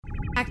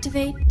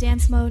Activate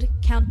dance mode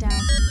countdown.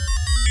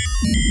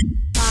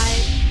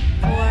 5,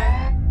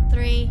 4,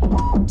 3,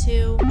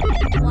 2,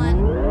 1.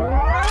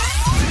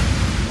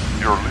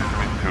 You're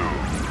listening to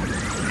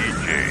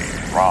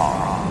DJ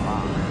Ron.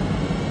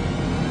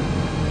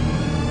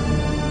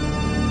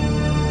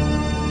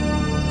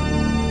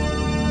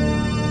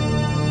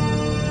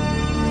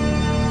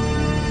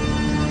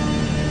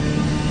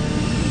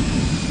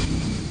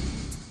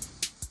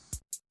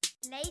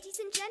 Ladies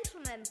and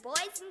gentlemen,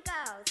 boys and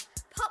girls,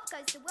 pop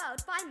goes the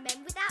world by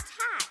men without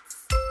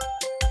hats.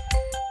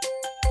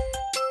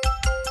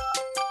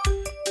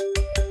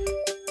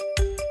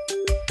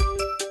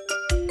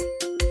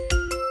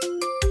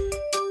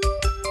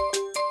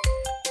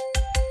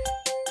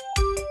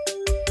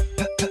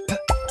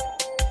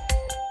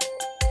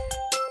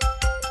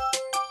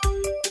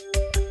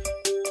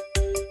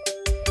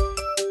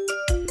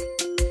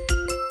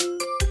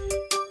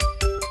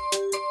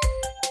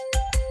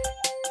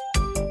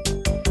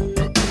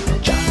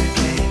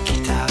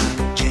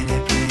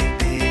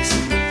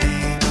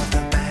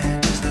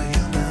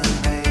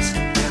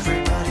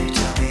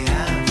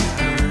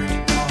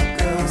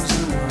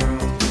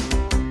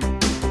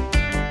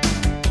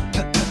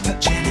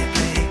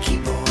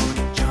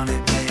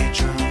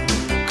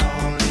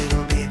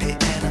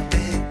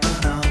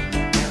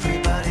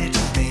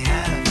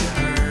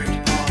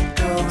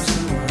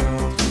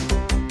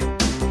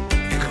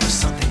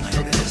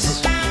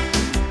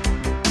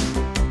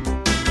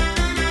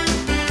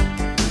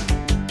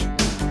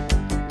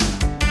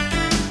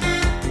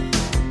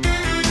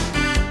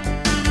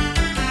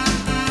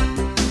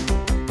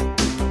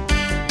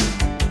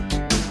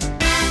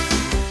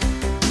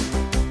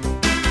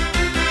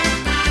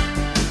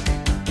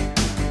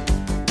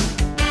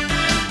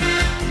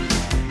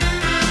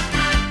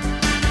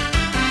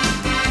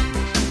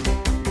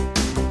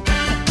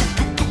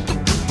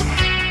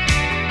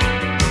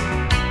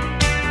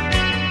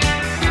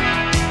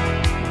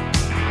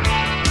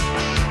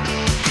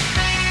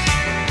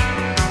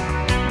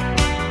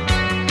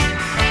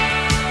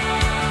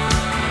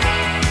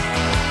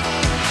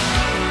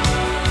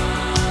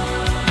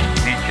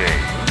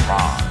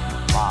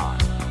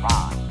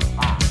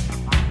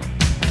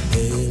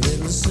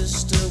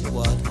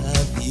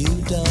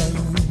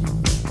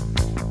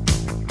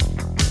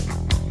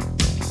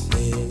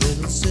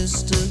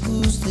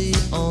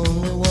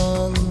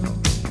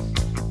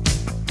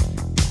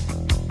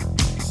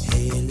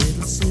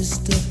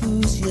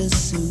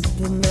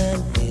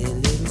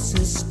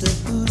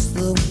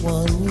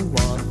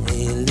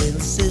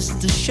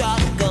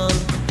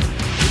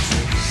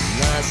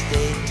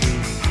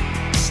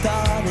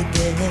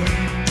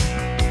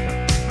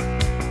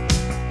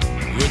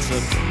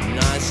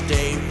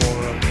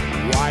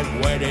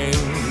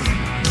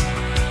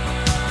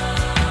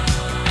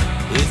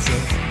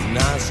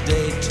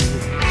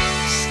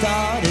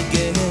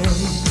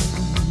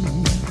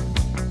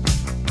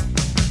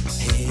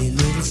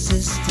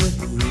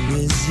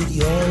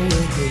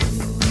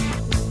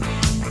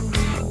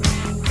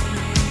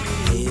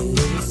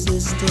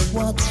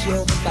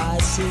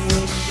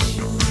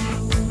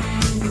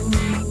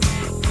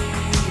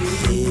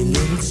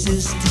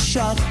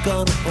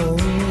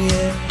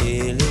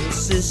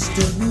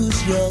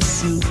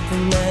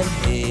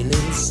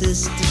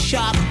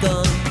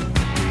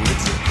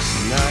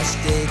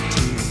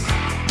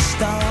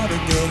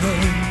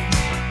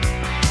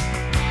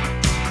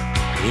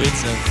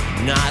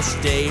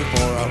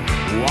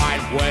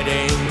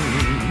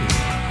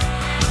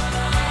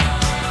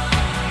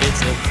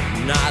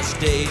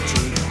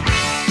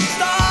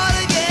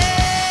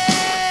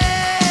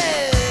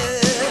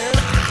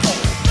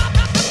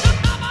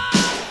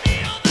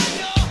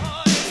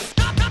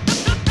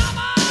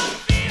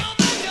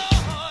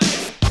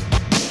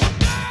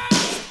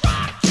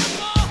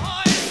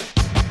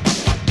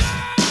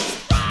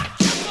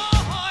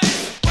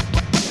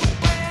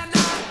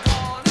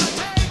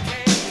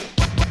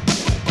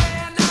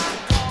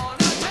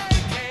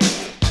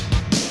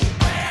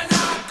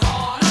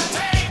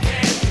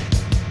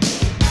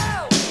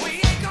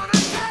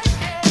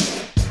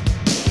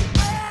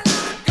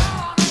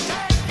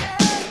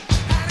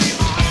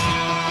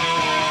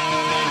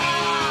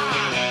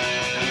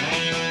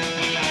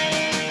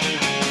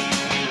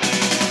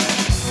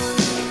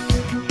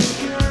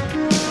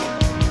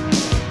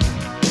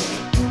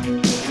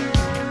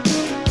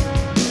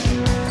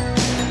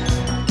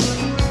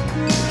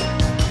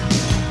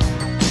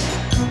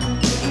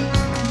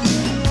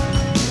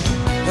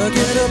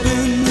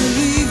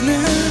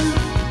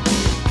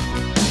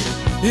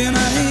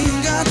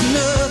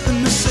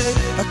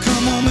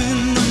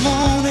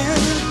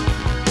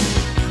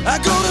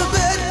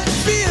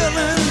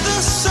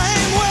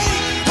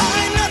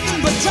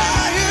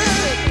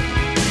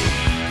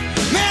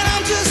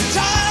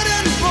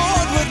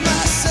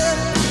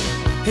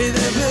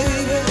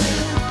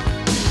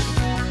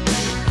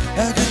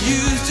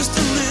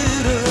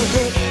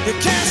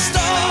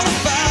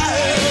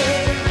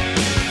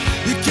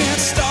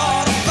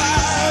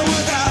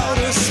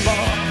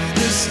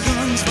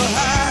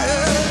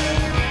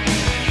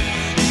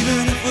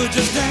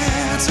 Just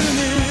dancing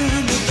in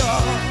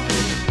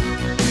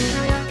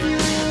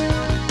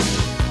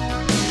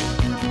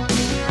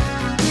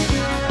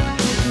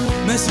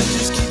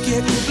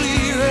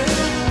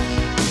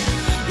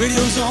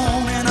radio's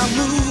on and I'm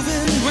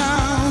moving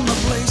around the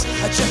place.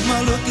 I check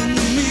my look in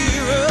the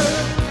mirror.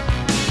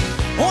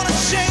 Wanna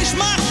change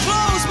my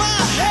clothes, my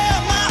hair,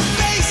 my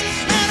face,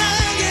 and I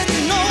ain't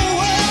getting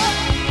nowhere.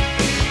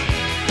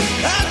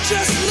 I'm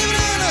just living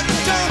in a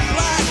dump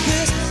like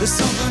this. There's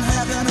something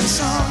happening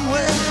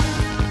somewhere.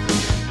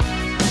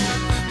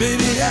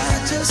 Baby,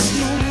 I just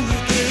know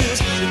that this.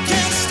 You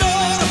can't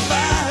start a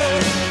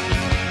fire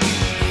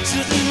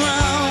sitting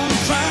around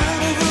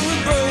crying over a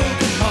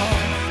broken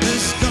heart.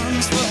 This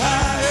gun's for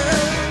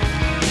hire,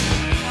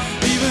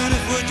 even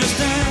if we're just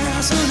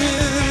dancing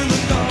in the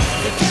dark.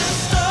 You can't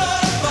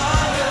start a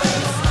fire,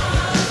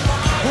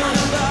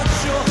 worry about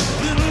your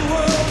little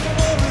world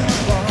falling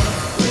apart.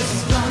 This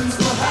gun's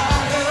for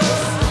hire.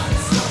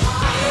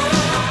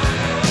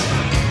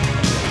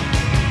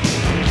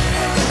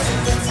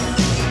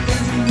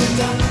 In the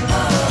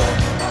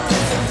dark.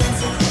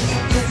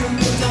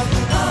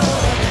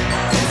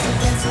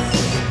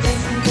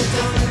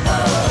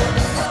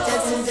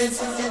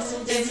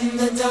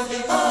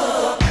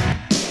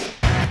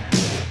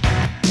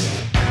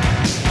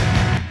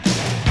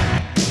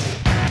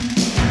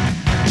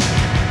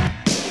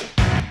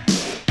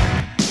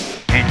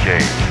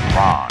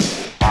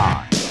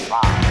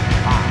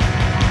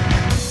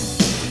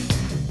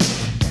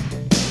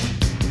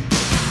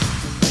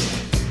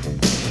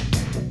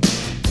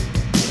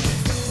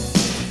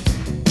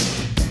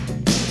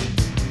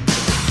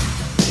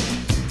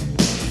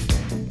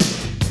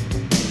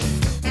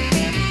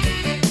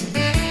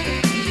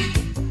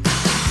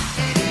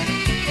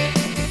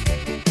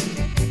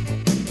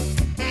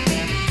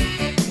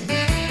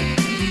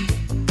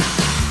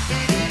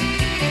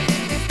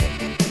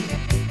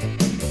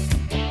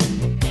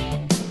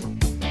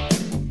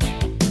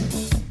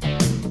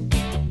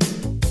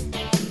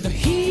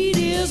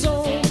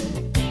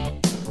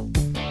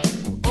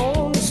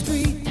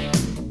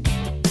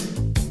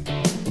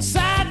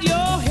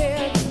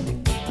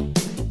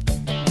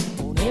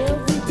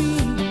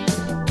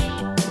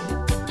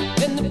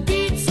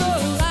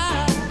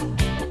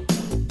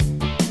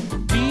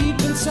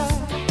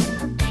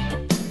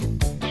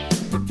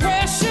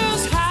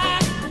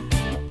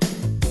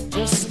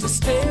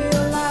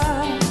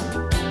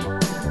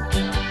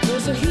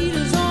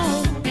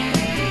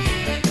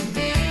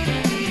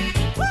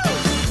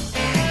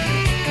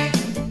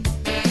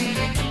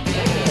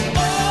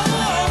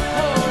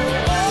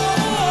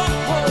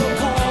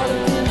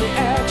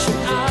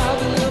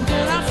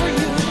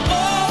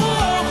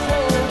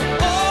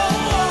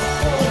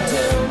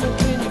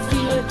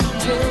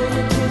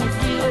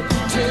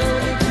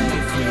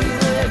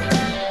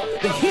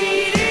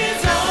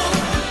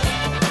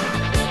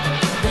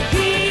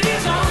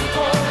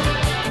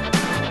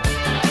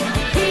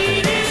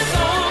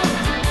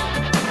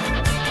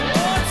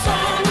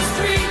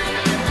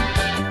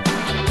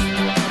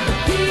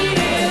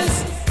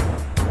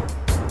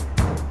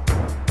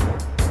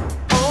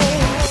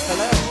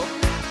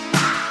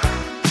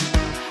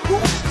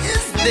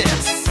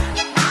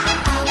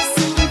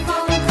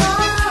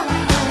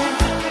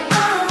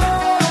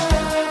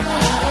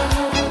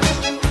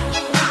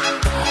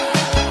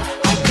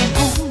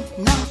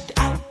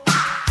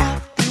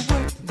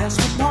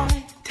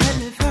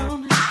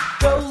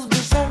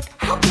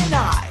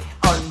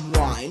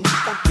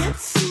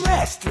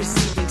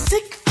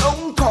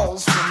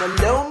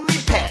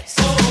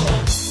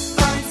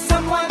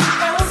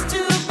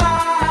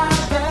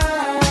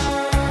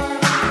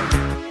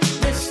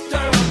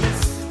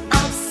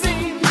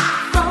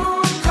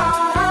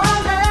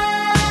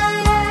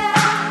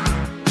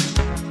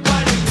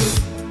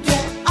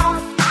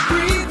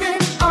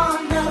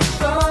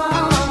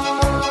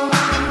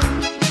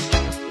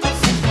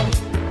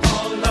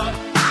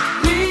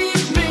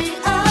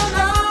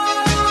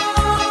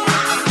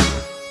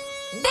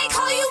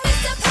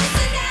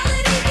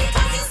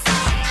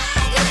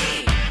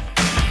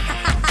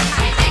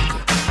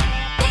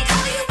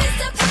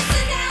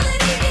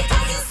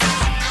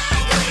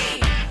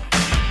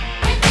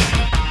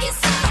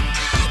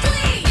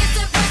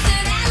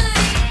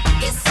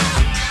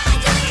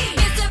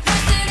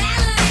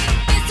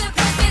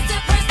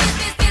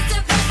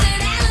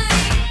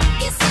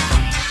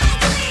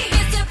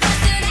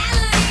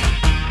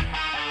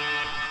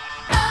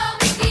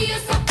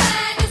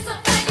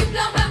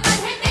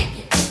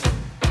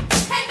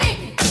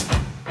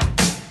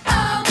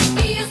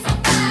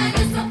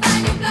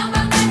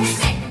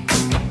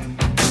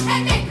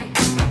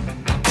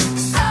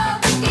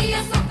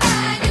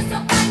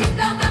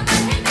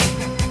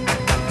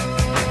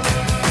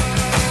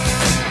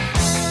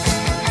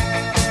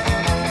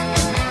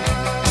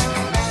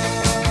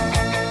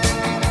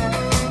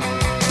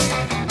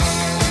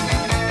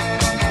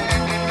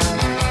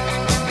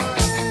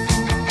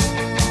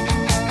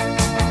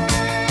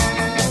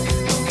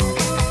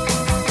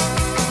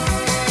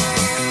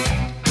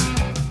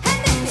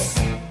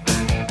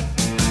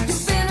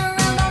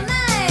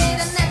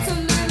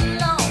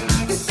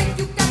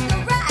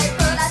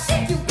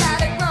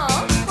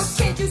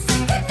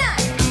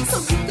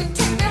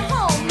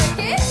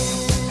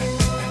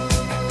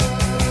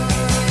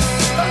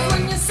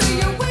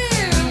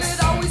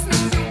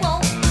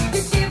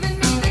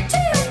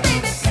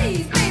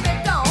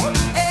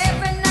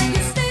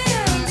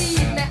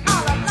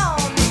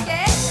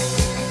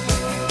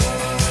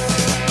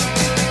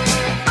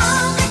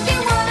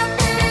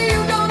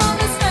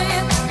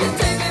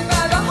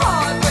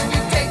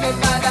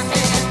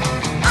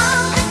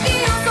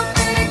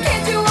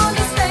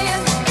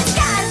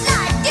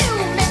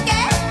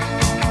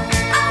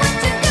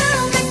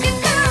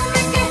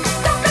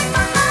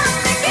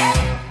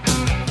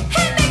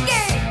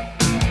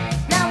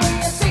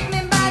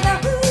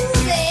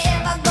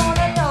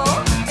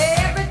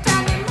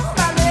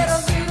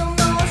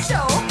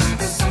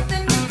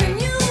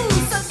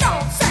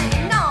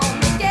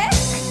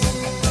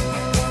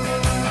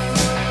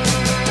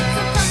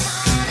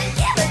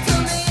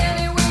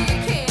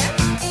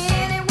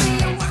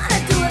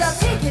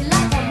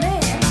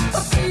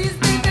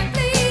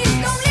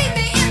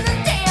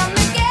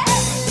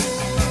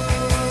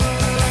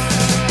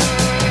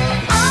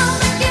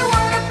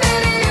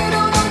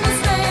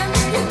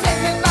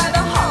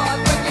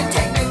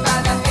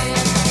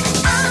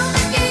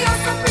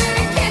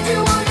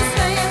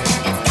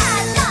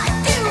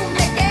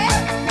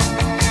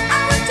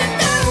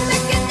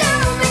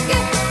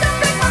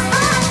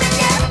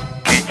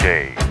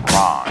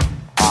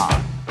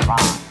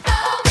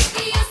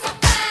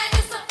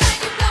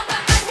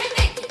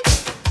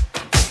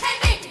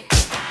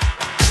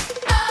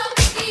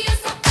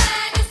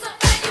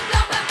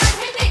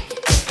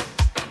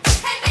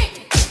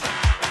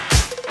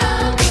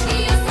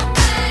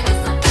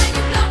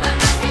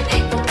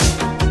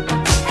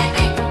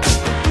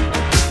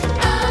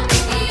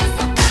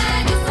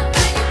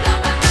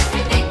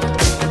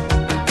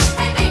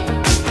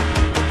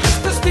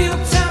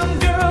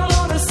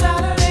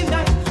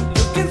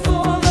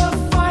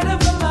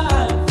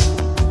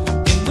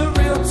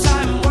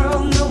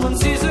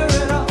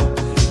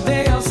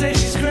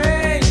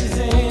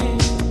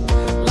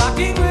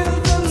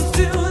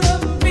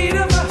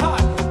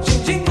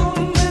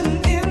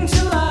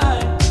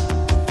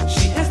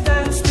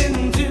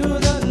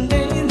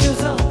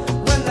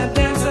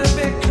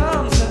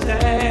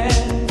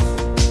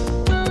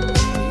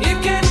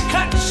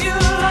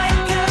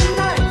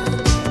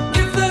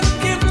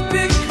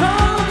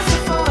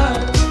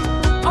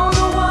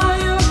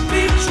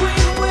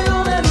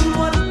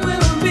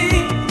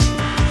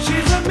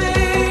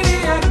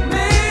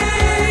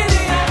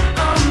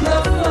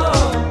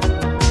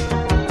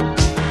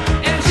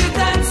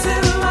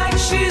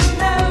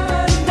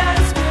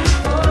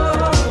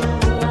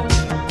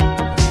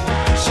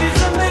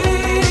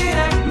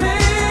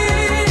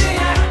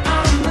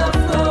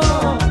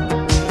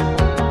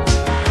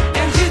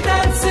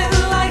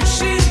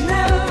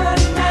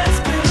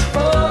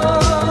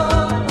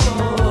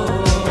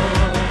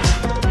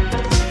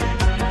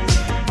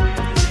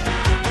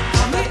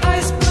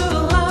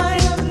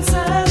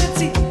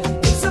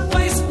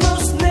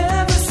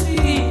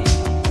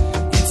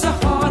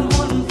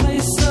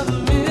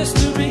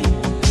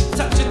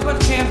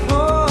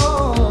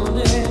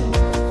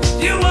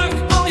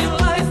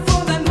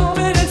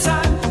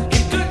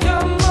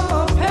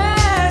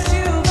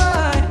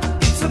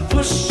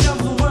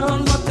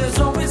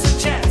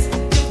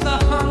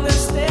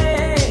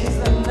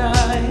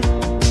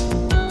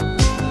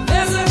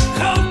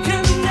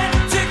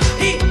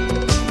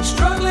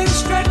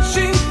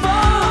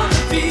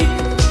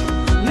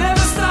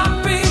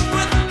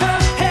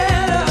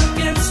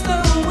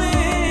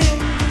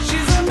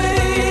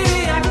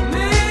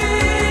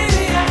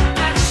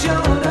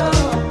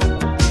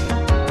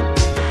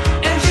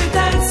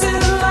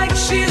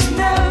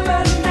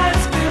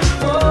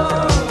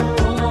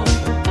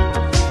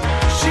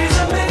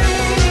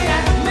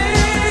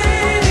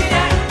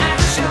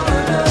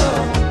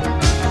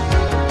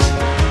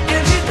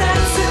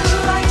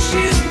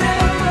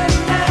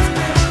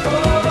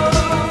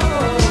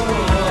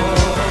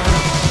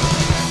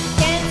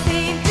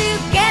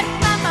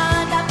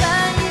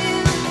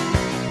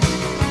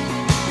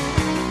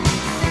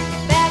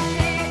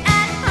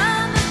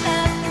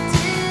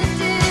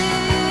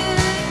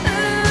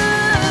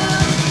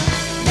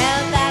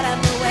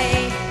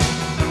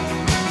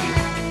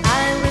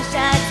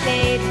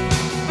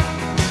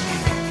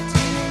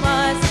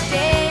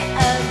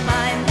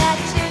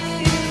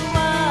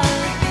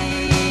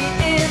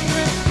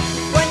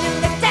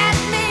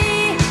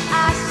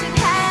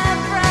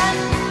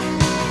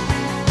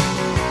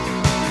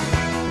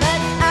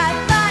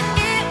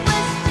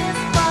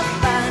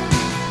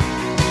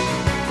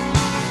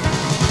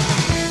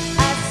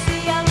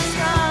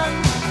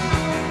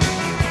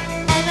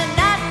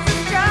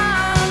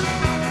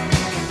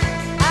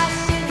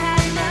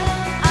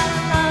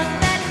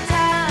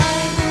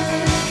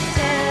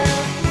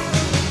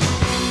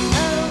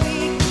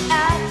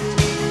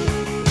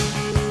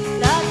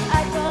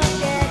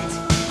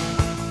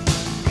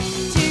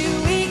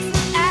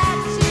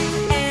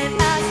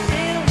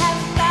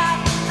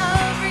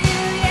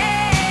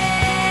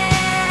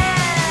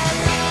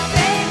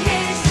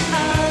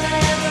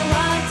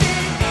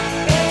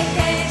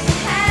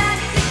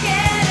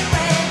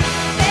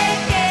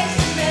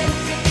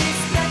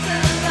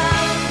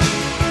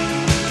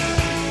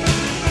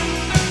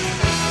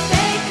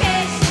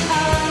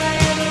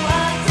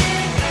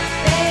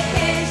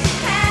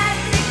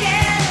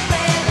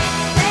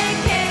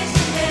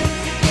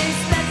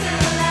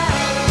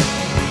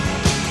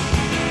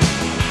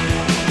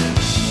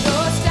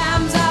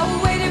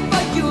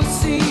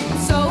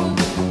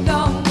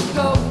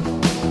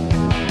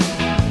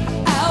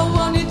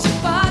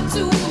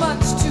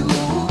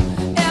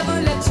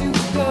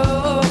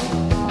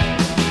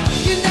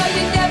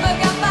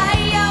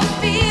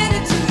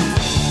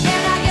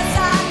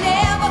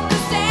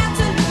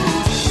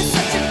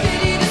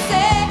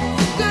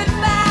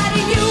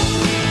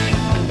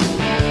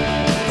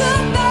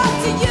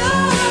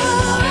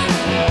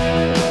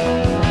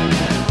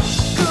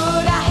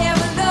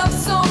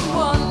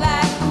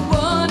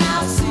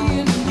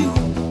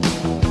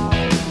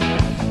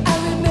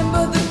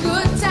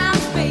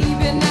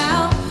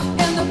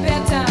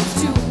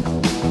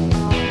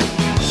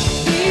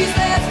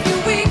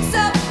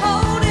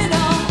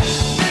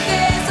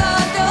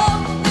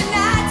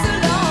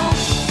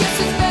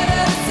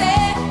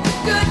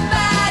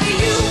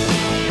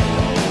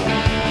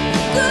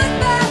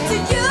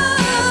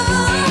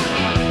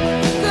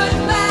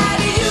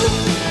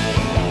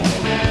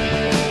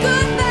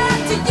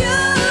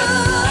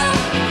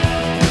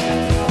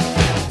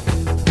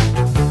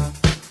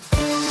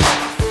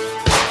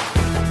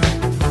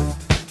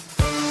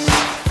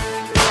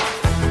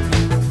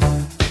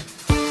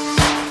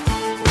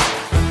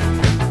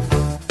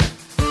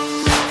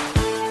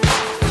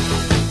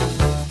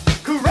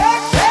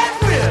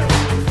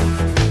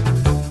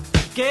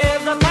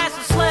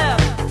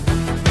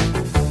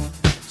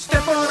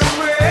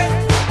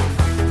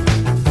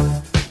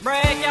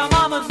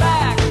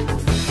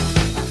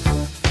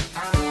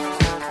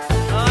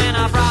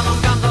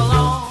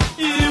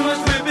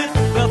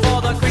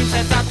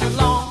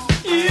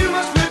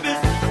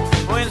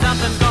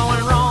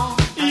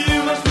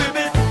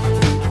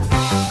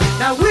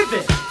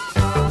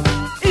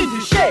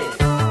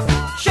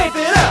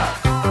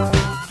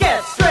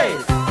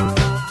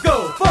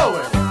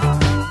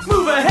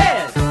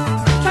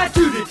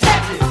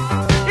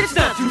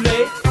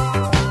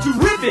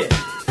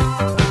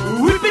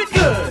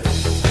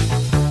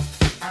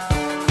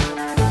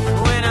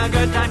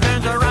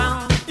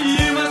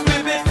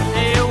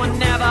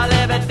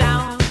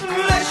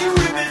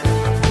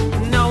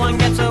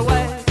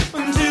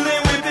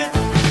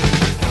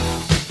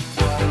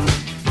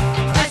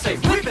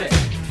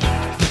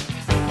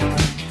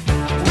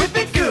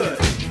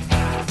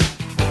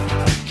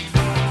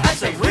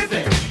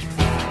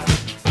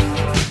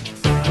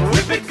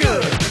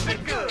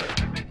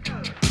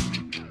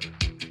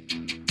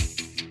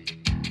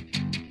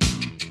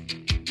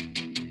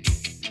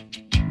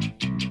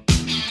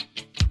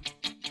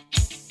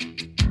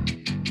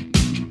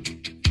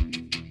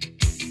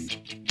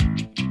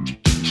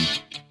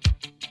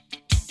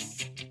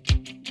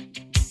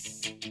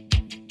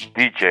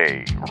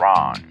 DJ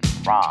Ron.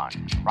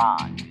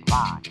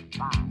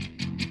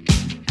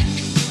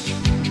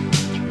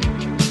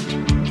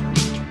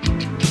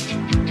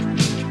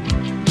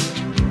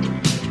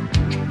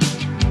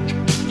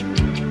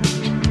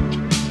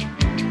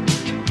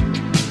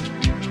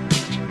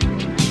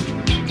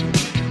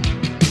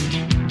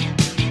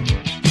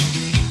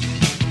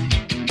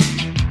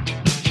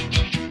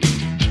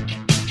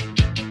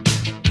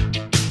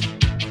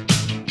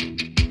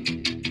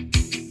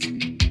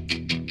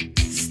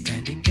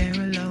 Standing there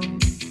alone,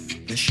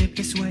 the ship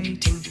is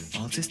waiting,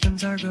 all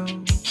systems are go.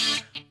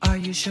 Are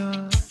you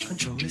sure?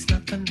 Control is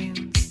not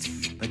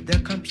convinced, but the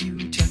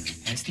computer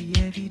has the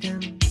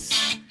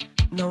evidence.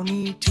 No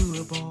need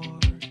to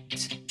abort.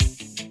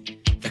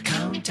 The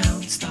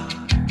countdown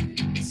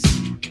starts.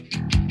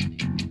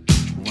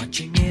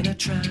 Watching in a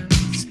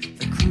trance,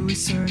 the crew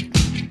is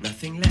certain,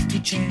 nothing left to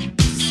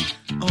chance.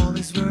 All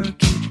is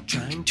working,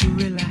 trying to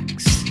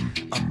relax.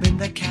 Up in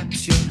the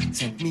capsule,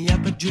 sent me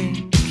up a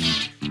drink.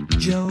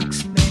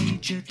 Jokes,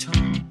 Major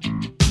Tom.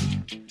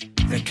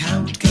 The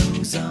count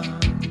goes on.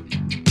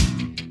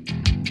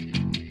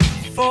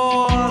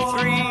 4,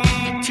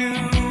 3,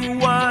 2,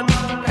 1.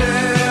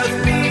 Earth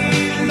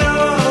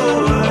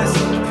below us,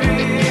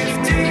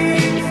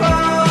 drifting,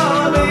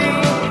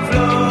 falling,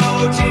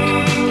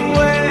 floating,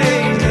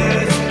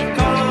 weightless,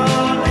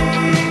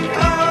 calling,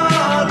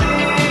 calling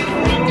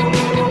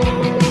home.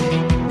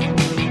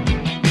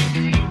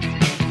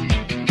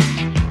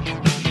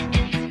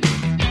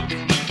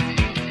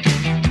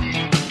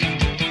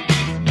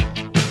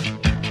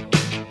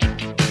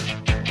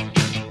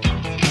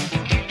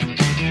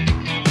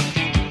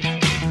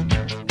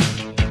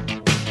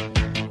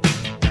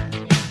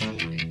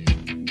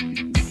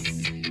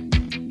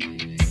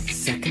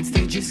 Second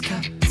stage is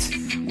cut.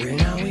 We're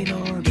now in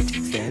orbit.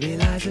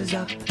 Stabilizers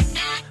up.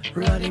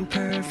 Running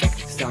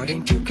perfect.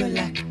 Starting to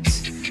collect.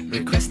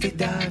 Requested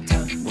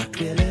data. What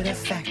will it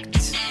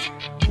affect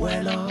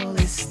when all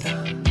is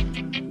done?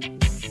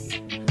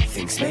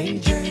 Thinks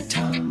Major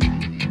Tom.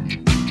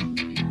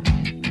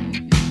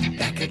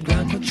 Back at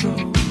ground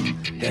control.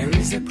 There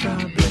is a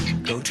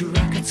problem. Go to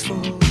rockets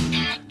full.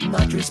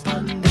 Not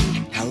responding.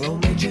 Hello,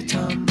 Major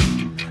Tom.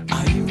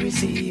 Are you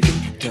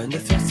receiving? Turn the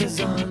thrusters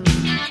on.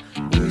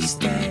 We're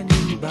standing.